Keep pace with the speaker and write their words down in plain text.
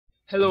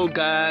Hello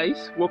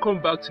guys, welcome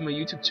back to my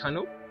YouTube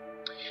channel.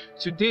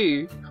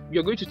 Today we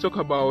are going to talk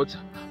about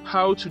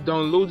how to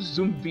download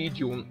Zoom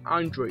video on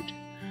Android.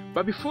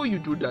 But before you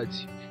do that,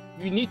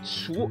 you need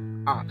two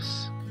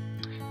apps.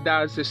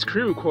 That's a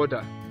screen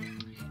recorder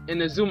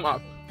and a Zoom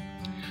app.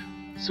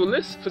 So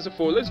first of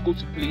all let's go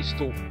to Play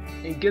Store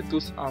and get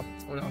those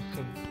apps on our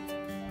phone.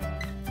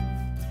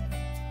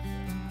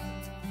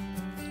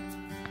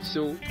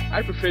 So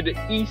I prefer the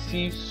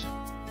Easy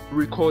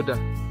Recorder.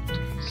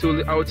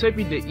 So I will type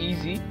in the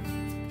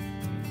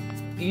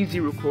Easy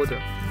Recorder.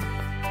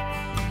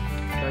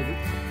 Like this,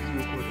 Easy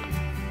Recorder.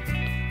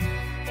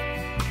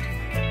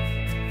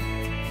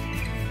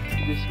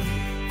 This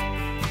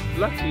one.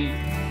 Luckily,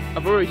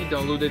 I've already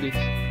downloaded it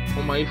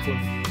on my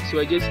phone, so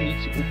I just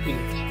need to open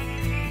it.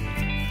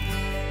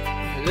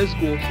 And let's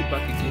go also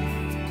back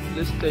again.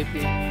 Let's type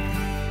in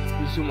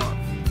the Zoom app.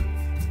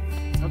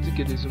 I have to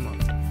get the Zoom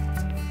app.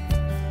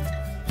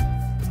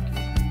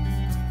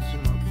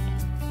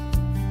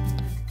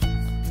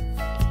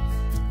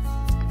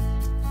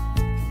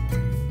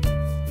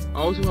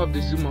 I also have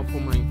the Zoom app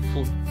on my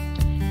phone,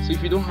 so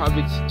if you don't have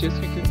it, just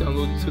quickly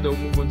download it so that we'll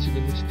move on to the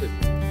next step.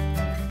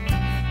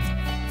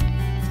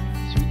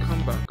 So we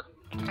come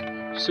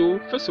back. So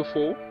first of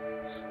all,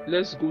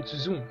 let's go to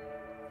Zoom.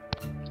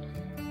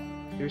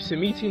 There's a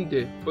meeting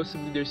there,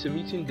 possibly there's a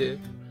meeting there,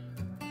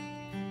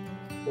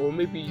 or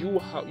maybe you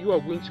are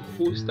going to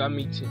host that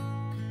meeting.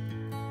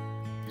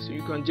 So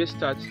you can just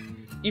start.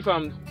 If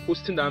I'm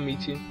hosting that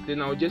meeting,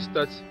 then I'll just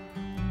start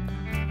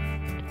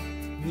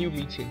new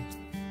meeting.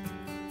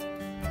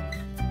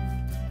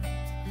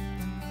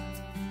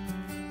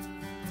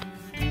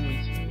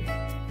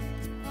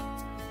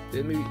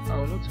 Then maybe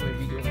I'll not turn my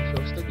video on,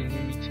 so I'll start a new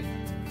meeting.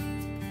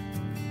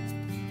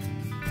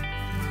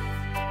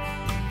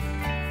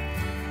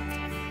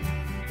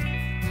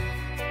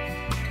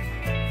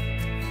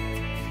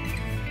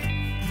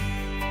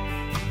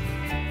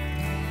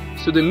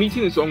 So the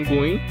meeting is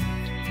ongoing.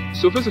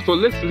 So first of all,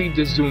 let's leave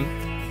the Zoom.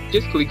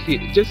 Just click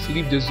here. Just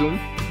leave the Zoom,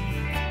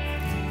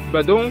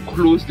 but don't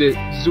close the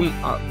Zoom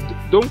app.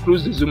 Don't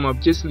close the Zoom app.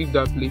 Just leave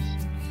that place.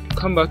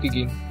 Come back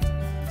again.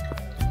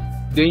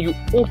 Then you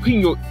open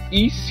your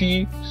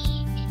Easy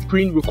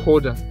Screen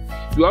Recorder.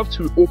 You have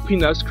to open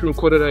that screen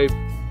recorder that I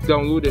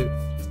downloaded,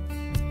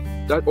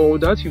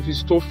 that you've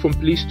installed from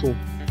Play Store,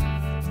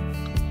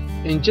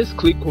 and just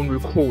click on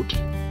record.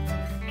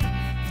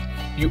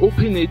 You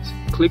open it,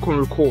 click on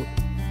record.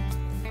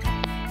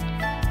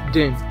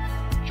 Then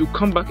you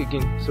come back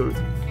again.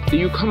 Then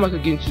you come back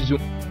again to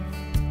Zoom.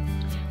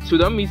 So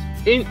that means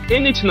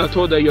anything at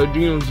all that you are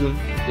doing on Zoom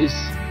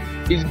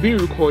is being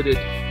recorded.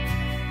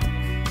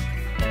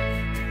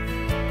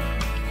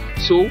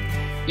 So,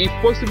 if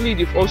possibly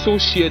they've also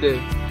shared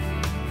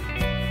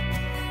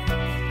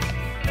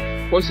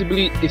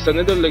possibly it's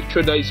another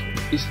lecturer that is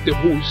the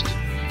host,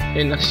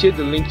 and I shared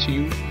the link to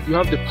you. You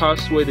have the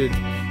password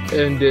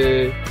and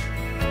the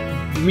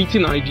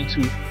meeting ID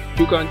too.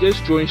 You can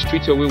just join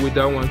straight away with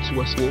that one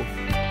too as well.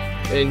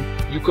 And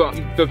you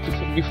can,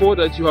 before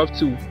that, you have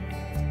to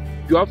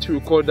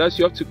record that.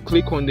 You have to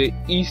click on the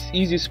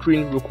Easy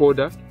Screen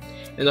Recorder.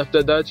 And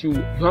after that, you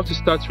have to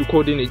start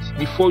recording it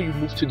before you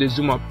move to the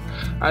Zoom app.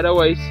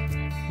 Otherwise,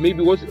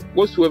 maybe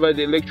whatsoever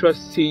the lecturer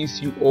says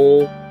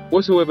or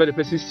whatsoever the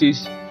person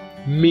says,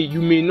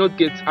 you may not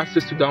get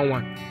access to that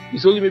one.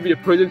 It's only maybe the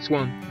present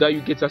one that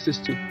you get access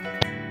to.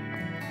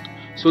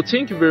 So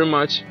thank you very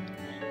much.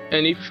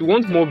 And if you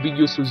want more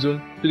videos to Zoom,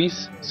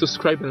 please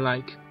subscribe and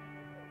like.